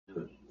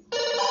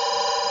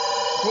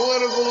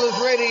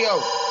Politicalist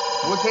Radio.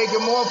 We're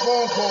taking more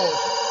phone calls,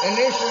 and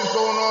this is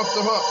going off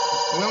the hook.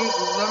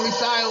 Let me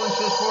silence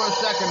this for a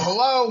second.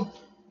 Hello?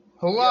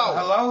 Hello? Yo,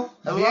 hello?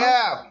 Hello?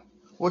 Yeah.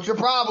 What's your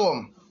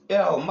problem?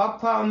 Yo, my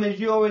problem is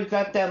you always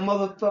got that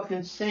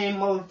same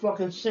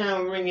motherfucking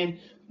sound ringing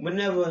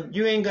whenever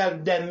you ain't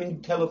got that many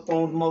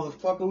telephones,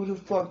 motherfucker. Who the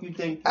fuck you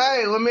think?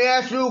 Hey, let me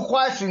ask you a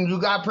question. You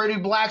got Pretty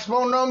Black's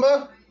phone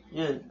number?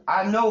 Yeah,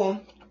 I know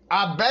him.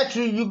 I bet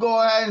you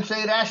go ahead and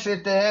say that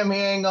shit to him. He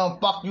ain't gonna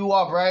fuck you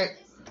up, right?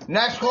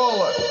 Next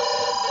caller.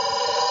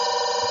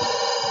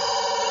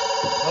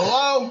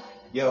 Hello?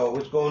 Yo,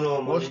 what's going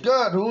on, man? What's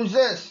good? Who's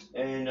this?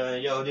 And,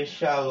 yo, this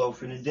Shiloh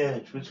from the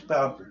dance. What's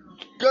poppin'?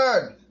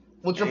 Good.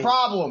 What's your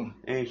problem?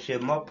 Ain't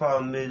shit. My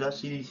problem is I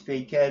see these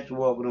fake cats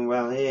walking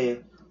around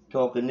here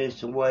talking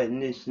this and what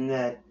and this and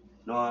that.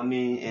 Know what I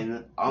mean?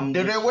 And I'm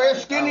Do just they wear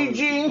like, skinny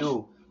jeans?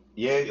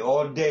 Yeah,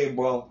 all day,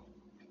 bro.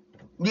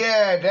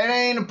 Yeah, that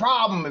ain't a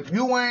problem. If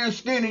you wearing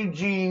skinny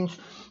jeans,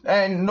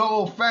 and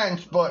no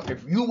offense, but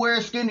if you wear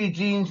skinny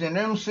jeans and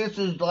them shits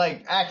is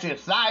like at your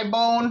thigh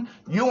bone,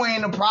 you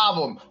ain't a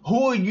problem.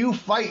 Who are you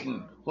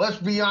fighting? Let's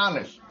be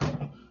honest.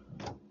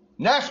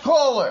 Next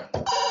caller.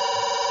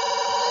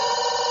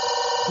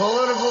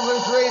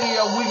 Politicalist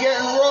Radio, we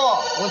getting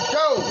raw. Let's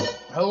go.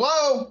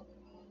 Hello?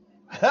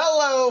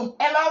 Hello?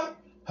 Hello?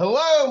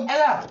 Hello?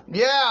 Hello?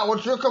 Yeah,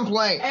 what's your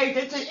complaint? Hey,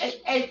 this is,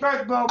 hey,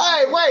 first, bro.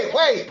 Hey,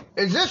 wait.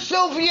 Is this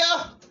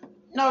Sylvia?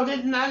 No, this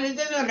is not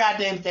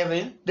goddamn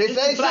Sylvia. This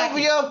ain't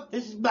Sylvia?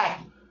 This is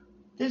Black.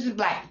 This is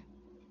Black.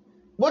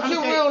 What's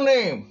your real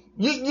name?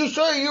 You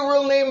sure your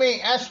real name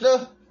ain't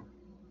Esther?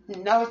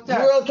 No, sir. You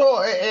real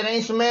talk, it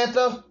ain't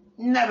Samantha?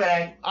 Never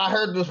ain't. I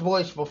heard this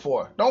voice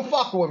before. Don't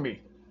fuck with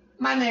me.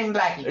 My name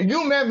Blackie.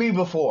 You met me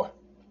before.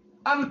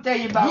 I'm gonna tell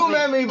you about You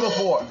met me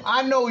before.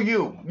 I know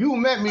you. You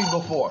met me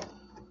before.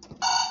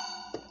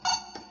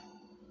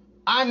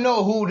 I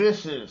know who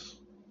this is.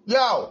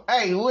 Yo,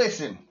 hey,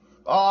 listen.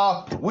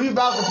 We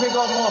about to pick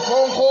up more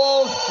phone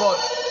calls, but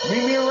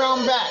meet me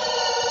around back.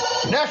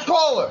 Next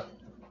caller.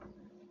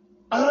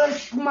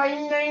 My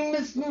name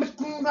is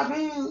Mr.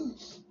 Mahmoud.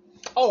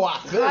 Oh, I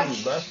feel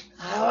you, bro.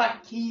 I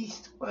like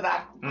keys for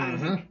that.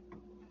 Mm-hmm.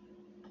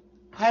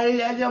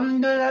 Hey,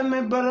 I'm doing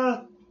my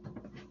brother.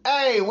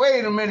 Hey,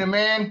 wait a minute,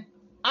 man.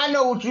 I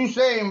know what you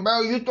saying,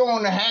 bro. You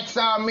throwing the hacks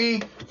on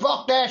me.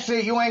 Fuck that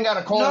shit. You ain't got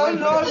to call No, in.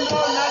 not this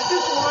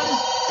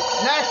one.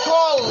 Next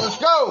caller, let's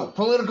go.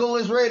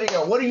 Politicalist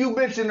Radio. What are you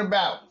bitching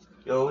about?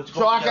 Yo, what's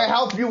So I can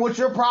help you with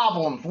your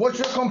problems. What's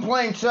your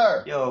complaint,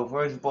 sir? Yo,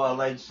 first of all, I'd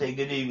like to say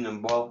good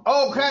evening, bro.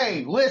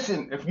 Okay,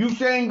 listen. If you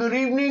saying good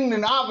evening,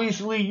 then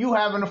obviously you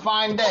having a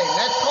fine day.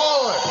 Next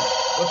caller.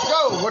 Let's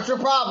go. What's your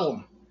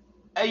problem?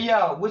 Hey,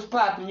 yo, what's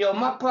poppin'? Yo,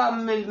 my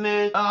problem is,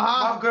 man,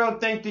 my girl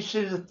think this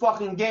shit is a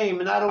fucking game,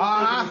 and I don't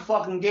think it's a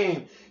fucking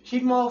game. She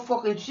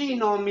motherfucking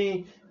cheating on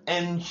me,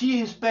 and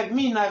she expect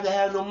me not to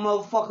have no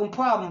motherfucking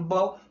problem,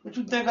 bro. What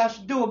you think I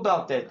should do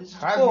about that? This is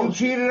Have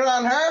bullshit. you cheated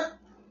on her?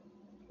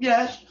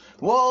 Yes.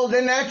 Well,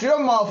 then that's your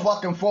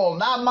motherfucking fault,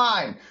 not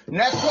mine.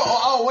 Next call.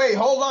 Oh, wait,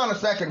 hold on a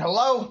second.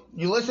 Hello?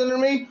 You listen to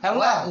me?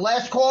 Hello.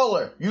 Last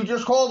caller. You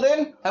just called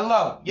in?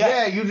 Hello.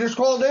 Yes. Yeah, you just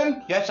called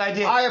in? Yes, I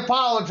did. I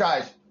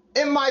apologize.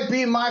 It might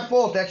be my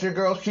fault that your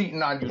girl's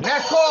cheating on you.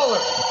 Next caller.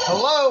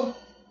 Hello?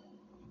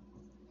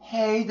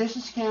 Hey, this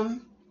is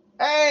Kim.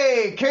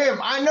 Hey, Kim,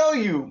 I know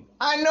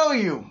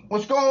you.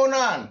 What's going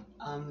on?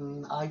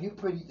 Are you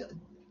pretty...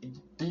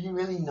 Do you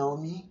really know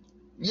me?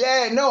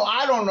 Yeah, no,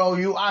 I don't know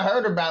you. I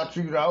heard about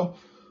you, though.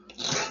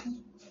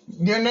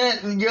 Your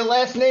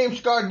last name's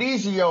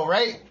Scardizio,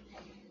 right?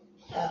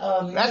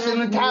 That's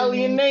an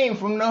Italian name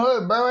from the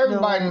hood, bro.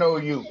 Everybody know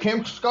you.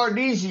 Kim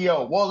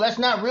Scardizio. Well, that's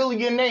not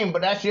really your name,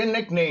 but that's your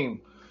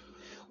nickname.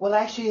 Well,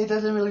 actually, it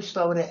doesn't really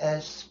start with an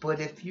S, but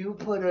if you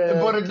put a...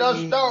 But it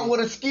does start with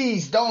a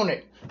skis, don't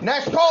it?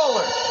 Next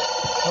caller.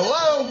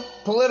 Hello?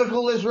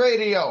 Politicalist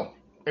Radio.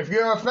 If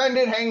you're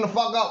offended, hang the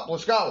fuck up.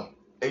 Let's go.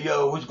 Hey,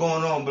 yo, what's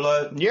going on,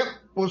 blood? Yep,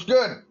 what's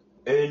good?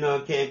 Hey, no,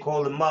 I can't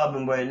call it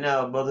mobbing right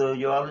now, brother.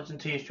 Yo, I listen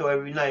to your show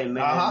every night,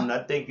 man, and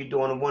I think you're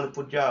doing a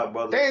wonderful job,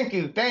 brother. Thank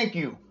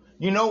you.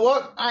 You know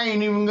what? I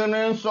ain't even gonna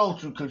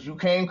insult you because you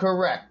came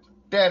correct.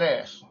 Dead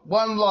ass.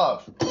 One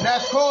love.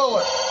 Next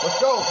caller.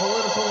 Let's go.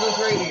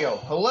 Politicalist Radio.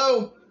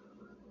 Hello?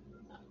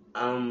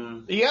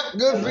 Yep,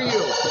 good for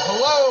you.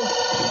 Hello?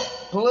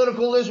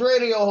 Politicalist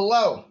Radio.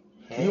 Hello?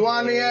 Hey. You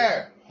on the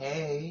air?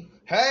 Hey.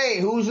 Hey,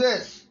 who's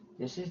this?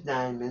 This is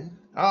Diamond.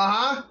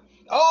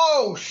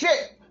 Oh,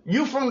 shit.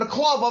 You from the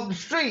club up the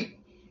street.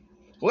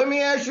 Let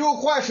me ask you a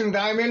question,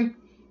 Diamond.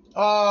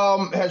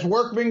 Has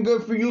work been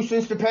good for you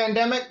since the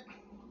pandemic?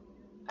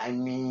 I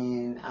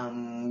mean,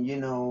 you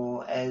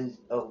know, as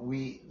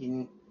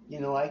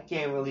I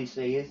can't really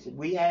say it.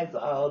 We have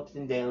ups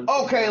and downs.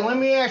 Okay, let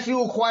me ask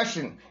you a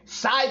question.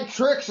 Side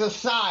tricks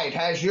aside,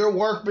 has your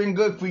work been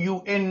good for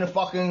you in the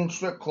fucking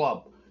strip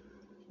club?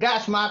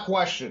 That's my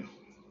question.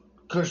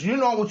 Because you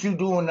know what you're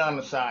doing on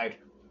the side.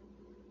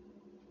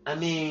 I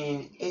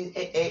mean,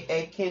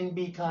 it can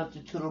be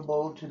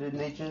constitutable to the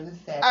nature of the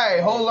fact.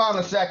 Hey, hold on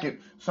a second.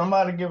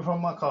 Somebody give her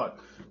my card.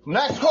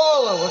 Next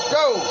caller, let's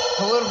go.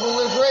 Political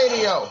List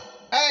Radio.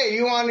 Hey,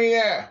 you on the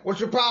air.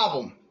 What's your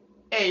problem?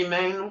 Hey,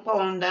 man, I'm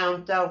calling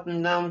down south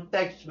and down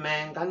Texas,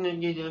 man. I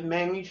need you to,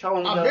 man, you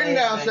showing I've been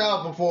down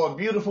south before. A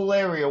beautiful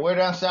area. Where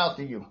down south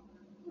are you?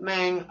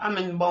 Man, I'm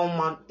in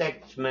Beaumont,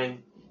 Texas,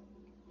 man.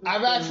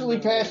 I've actually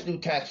passed through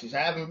Texas. I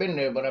haven't been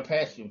there, but I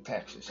passed through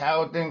Texas.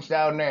 How are things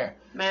down there?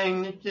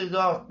 Man, it's just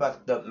all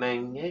fucked up,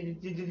 man.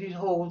 These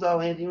hoes out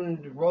here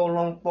doing roll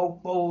on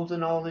fofos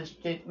and all this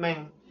shit,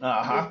 man.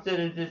 Instead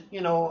of just,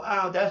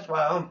 that's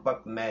why I'm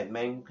fucking mad,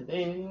 man. Because they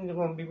ain't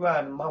gonna be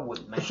riding my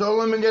whip, man. So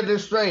let me get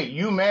this straight.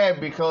 You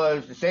mad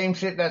because the same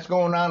shit that's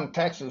going on in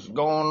Texas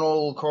going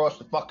all across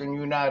the fucking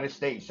United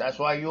States. That's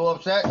why you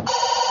upset?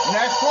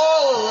 Next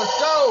caller, let's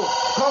go.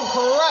 Come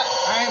correct.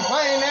 I ain't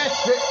playing that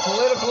shit.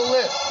 Political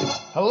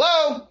List.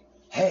 Hello?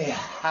 Hey,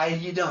 how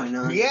you doing?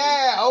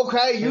 Yeah,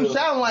 okay. You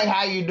sound like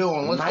how you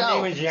doing. Let's go. My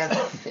name is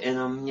Jeff, and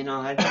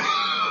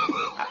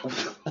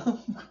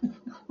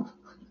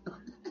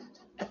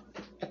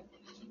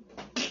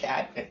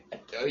I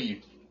tell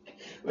you.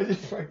 What the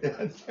fuck did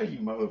I tell you,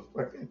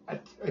 motherfucker? I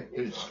tell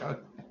you, son.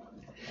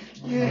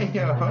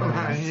 Yeah, hold on.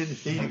 I need to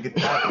see the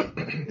guitar.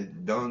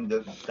 Don't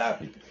just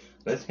stop it.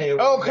 Let's hear.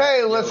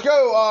 Okay, let's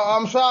go.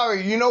 I'm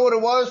sorry. You know what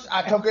it was?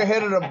 I took a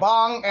hit of the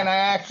bong and I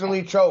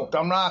actually choked.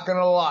 I'm not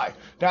gonna lie.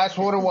 That's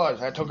what it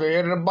was. I took a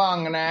hit of the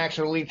bong and I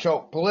actually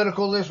choked.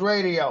 Political List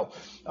Radio.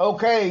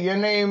 Okay, your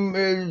name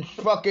is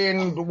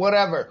fucking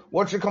whatever.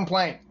 What's your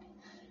complaint?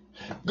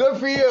 Good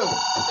for you.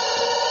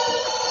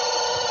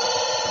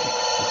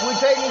 We're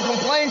taking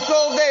complaints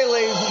all day,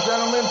 ladies and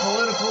gentlemen.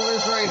 Political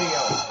List Radio.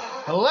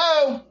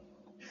 Hello?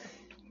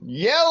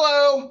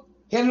 Yellow?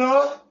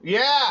 Hello?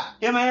 Yeah.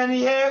 Am I in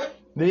here?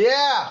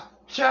 Yeah.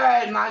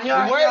 Sure, man.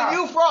 Where are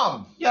you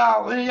from?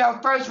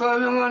 First of all,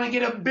 we want to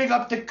get a big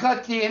up to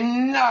Cutty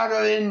and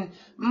Nardo and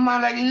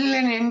man like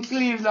Lenny in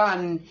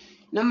Cleveland.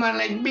 The man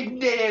like Big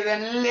Dave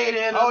and Lady.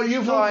 Oh,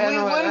 you from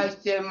Cleveland?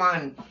 That's it,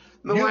 man.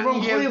 You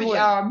from Cleveland?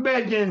 Yeah,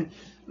 Belgium.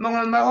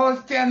 My whole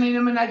family,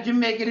 I'm not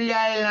Jamaica, the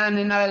island,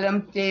 and all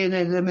them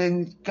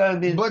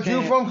things. But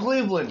you from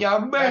Cleveland? Yeah,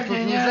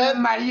 Belgium,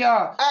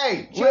 yeah.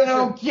 Hey,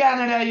 listen.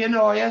 Canada,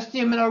 you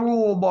see me the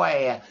rule,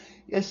 boy.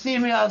 You see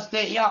me, I'll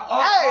stay. Hey,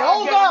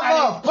 hold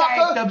on,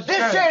 motherfucker.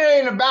 This shit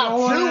ain't about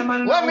you.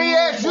 Let me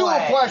ask you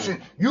a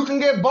question. You can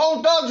get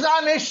Bone Thugs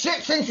on this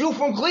shit since you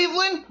from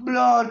Cleveland?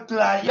 Blood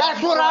clot.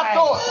 That's what I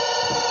thought.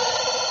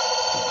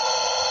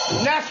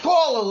 Next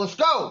caller, let's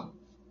go.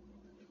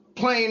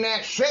 Playing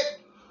that shit.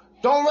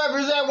 Don't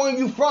represent where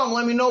you from.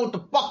 Let me know what the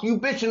fuck you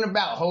bitching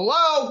about.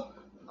 Hello?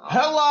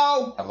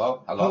 Hello?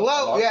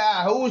 Hello?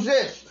 Yeah, who's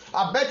this?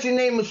 I bet your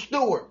name is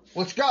Stuart.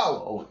 Let's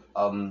go.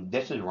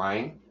 This is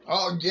Ryan.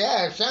 Oh,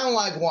 yeah, it sound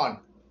like one.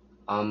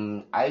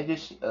 I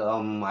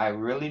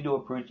really do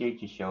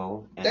appreciate your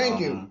show. And,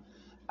 Thank you.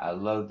 I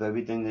love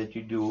everything that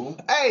you do.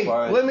 Hey,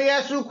 let me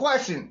ask you a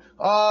question.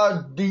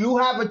 Do you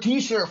have a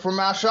t-shirt from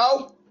our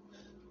show?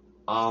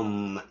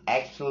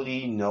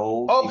 Actually,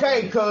 no.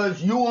 Okay,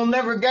 because you will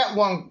never get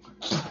one.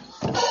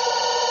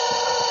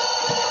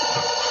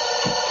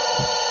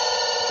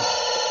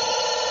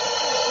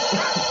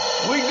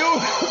 We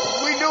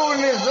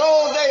doing this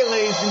all day,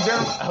 ladies and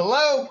gentlemen.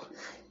 Hello?